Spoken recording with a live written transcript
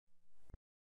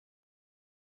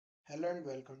Hello and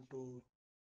welcome to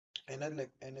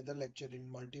another lecture in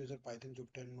multi-user Python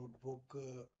Jupyter Notebook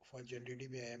for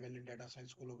generative AI, ML and data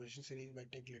science collaboration series by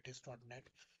TechLatest.net.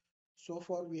 So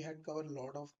far, we had covered a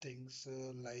lot of things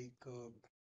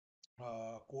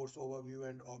course overview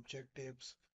and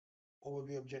objectives,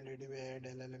 overview of generative AI and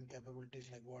LLM capabilities,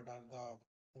 like what are the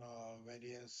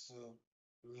various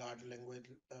large language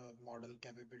model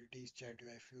capabilities, chat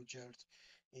UI features,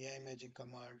 AI magic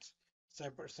commands,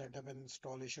 setup and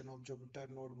installation of Jupyter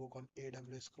Notebook on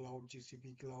AWS Cloud,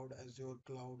 GCP Cloud, Azure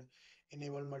Cloud,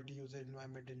 enable multi-user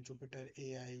environment in Jupyter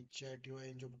AI, chat UI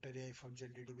in Jupyter AI for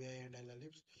generative AI and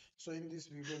LLMs. So in this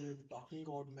video, we'll be talking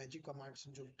about magic commands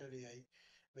in Jupyter AI.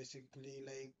 Basically,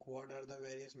 like what are the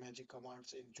various magic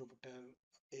commands in Jupyter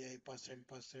AI, percent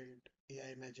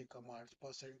AI magic commands,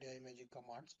 percent AI magic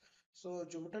commands. So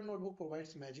Jupyter Notebook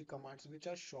provides magic commands which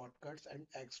are shortcuts and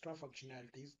extra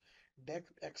functionalities that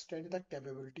extend the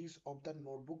capabilities of the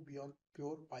notebook beyond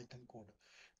pure Python code.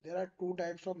 There are two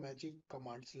types of magic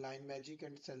commands, line magic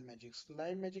and cell magic.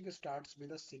 Line magic starts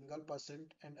with a single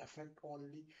percent and affect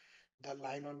only the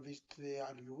line on which they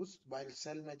are used, while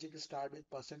cell magic start with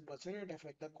percent and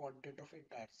affect the content of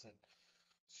entire cell.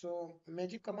 So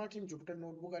magic commands in Jupyter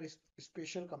Notebook are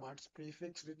special commands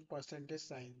prefixed with percentage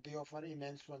sign. They offer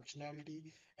enhanced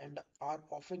functionality and are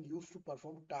often used to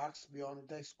perform tasks beyond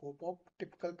the scope of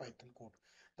typical Python code.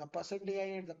 The percent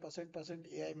AI and the percent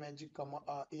AI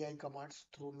AI commands,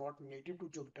 though not native to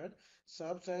Jupyter,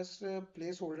 serves as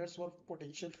placeholders for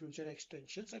potential future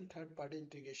extensions and third-party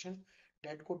integration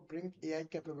that could bring AI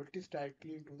capabilities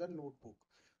directly into the notebook.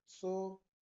 So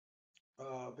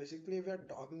basically, we are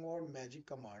talking about magic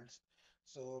commands.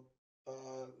 So,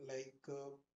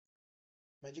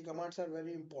 magic commands are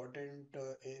very important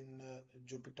in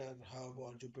Jupyter Hub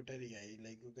or Jupyter AI.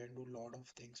 Like you can do a lot of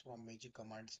things from magic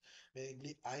commands.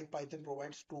 Basically, IPython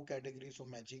provides two categories of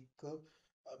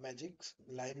magics,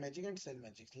 line magic and cell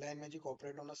magic. Line magic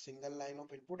operate on a single line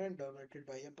of input and dominated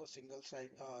by a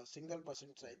single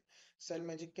percent sign. Cell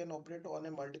magic can operate on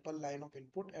a multiple line of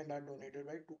input and are dominated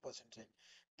by 2% sign.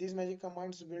 These magic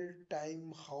commands will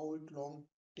time how long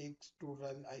takes to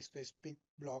run a specific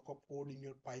block of code in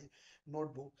your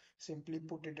notebook. Simply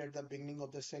put it at the beginning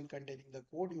of the cell containing the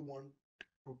code you want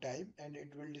to type, and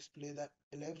it will display the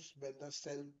ellipse when the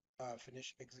cell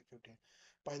finish executing.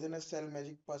 Python has cell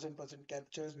magic percent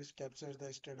captures, which captures the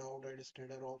std out and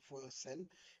std of cell.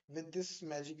 With this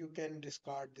magic, you can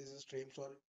discard these streams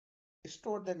or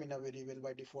store them in a variable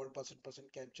by default.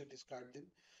 Percent capture discard them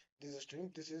this string.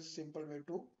 This is simple way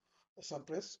to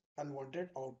suppress unwanted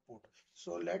output.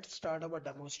 So let's start our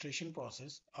demonstration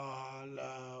process.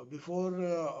 Before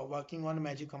working on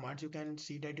magic commands, you can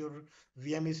see that your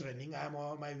VM is running.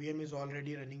 My VM is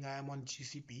already running. I am on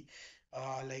GCP.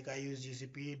 Like I use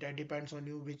GCP. That depends on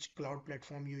you which cloud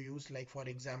platform you use. Like for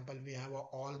example, we have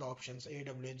all the options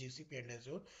AWS, GCP, and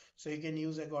Azure. So you can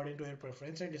use according to your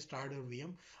preference and start your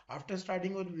VM. After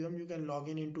starting your VM, you can log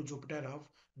in into Jupyter Hub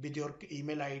with your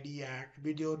email ID and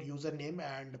with your username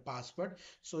and password.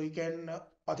 So you can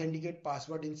authenticate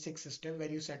password in 6 steps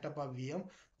when you set up a VM.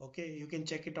 Okay, you can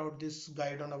check it out this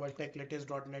guide on our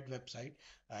techlatest.net website.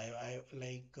 I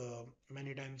like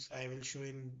many times I will show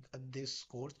in this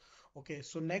course. Okay,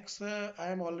 so next I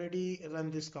am already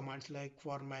run this commands like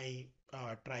for my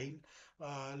trial.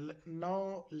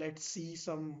 Now let's see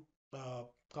some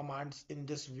commands in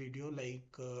this video.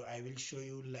 I will show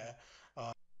you.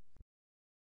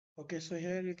 Okay, so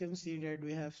here you can see that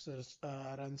we have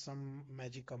run some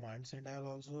magic commands, and I'll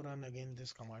also run again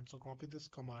this command. So copy this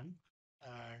command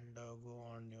and go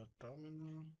on your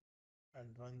terminal and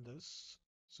run this.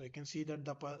 So you can see that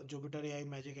the Jupyter AI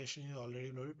magic extension is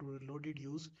already loaded. To reload it,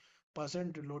 use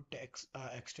percent reload text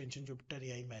extension Jupyter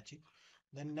AI magic.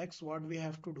 Then next, what we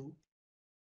have to do,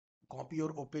 copy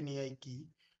your OpenAI key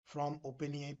from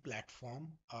OpenAI platform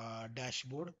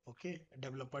dashboard, okay,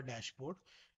 developer dashboard,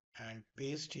 and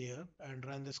paste here and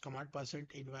run this command percent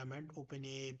environment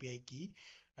OpenAI API key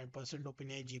and percent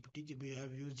OpenAI GPT. We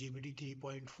have used GPT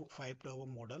 3.5 to our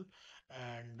model.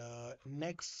 And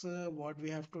next, what we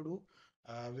have to do,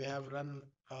 we have run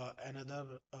another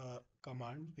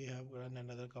command. We have run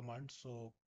another command.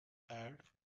 So add,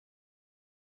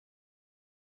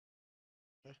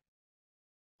 okay,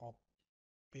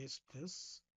 paste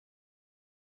this,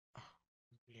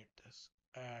 delete this,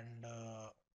 and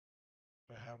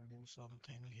we have do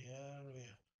something here. We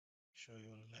show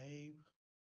you live,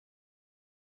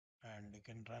 and you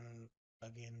can run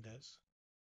again this.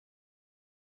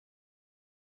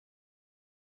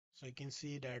 So you can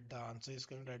see that the answer is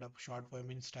coming right up short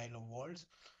form in style of words.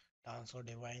 The answer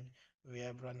divine. We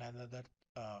have run another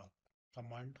uh,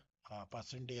 command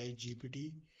percent AI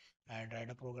GPT. and write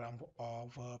a program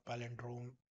of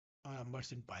palindrome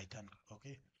numbers in Python.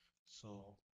 Okay,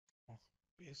 so uh,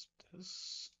 paste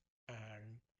this,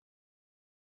 and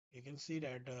you can see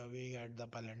that we get the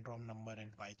palindrome number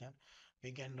in Python.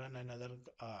 We can run another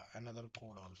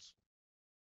code also.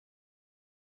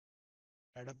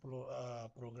 Add a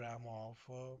program of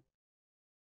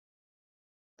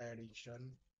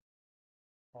addition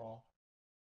of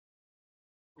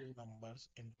two numbers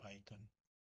in Python.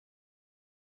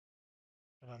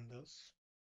 Run this.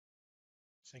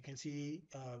 So you can see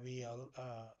we all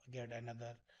uh, get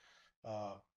another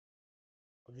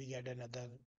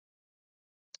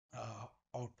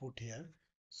output here.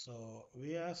 So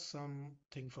we have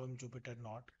something from Jupyter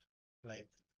Note, like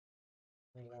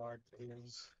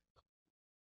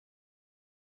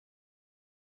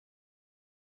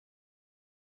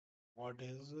what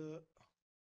is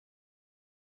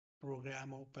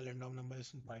program of palindrome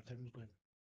numbers in Python.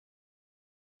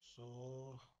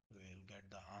 So we'll get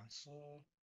the answer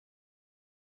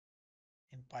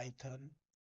in Python.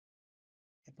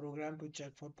 A program to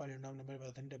check for polynomial number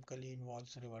Python typically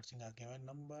involves reversing a given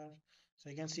number. So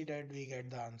you can see that we get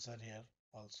the answer here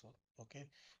also. Okay.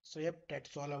 So yep,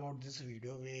 that's all about this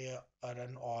video. We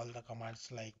run all the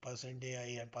commands like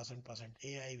 %AI and percent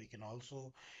AI. We can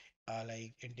also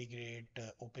like integrate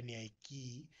OpenAI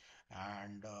key,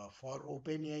 and for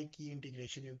OpenAI key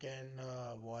integration you can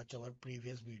watch our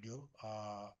previous video,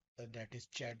 that is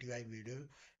chat UI video.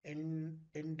 In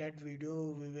that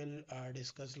video we will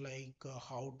discuss like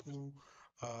how to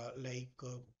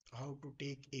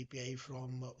take API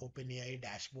from OpenAI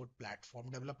dashboard platform,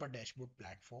 developer dashboard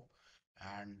platform,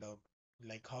 and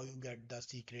like how you get the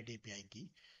secret API key.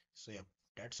 So yeah,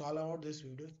 that's all about this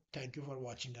video. Thank you for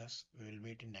watching us. We will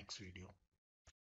meet in next video.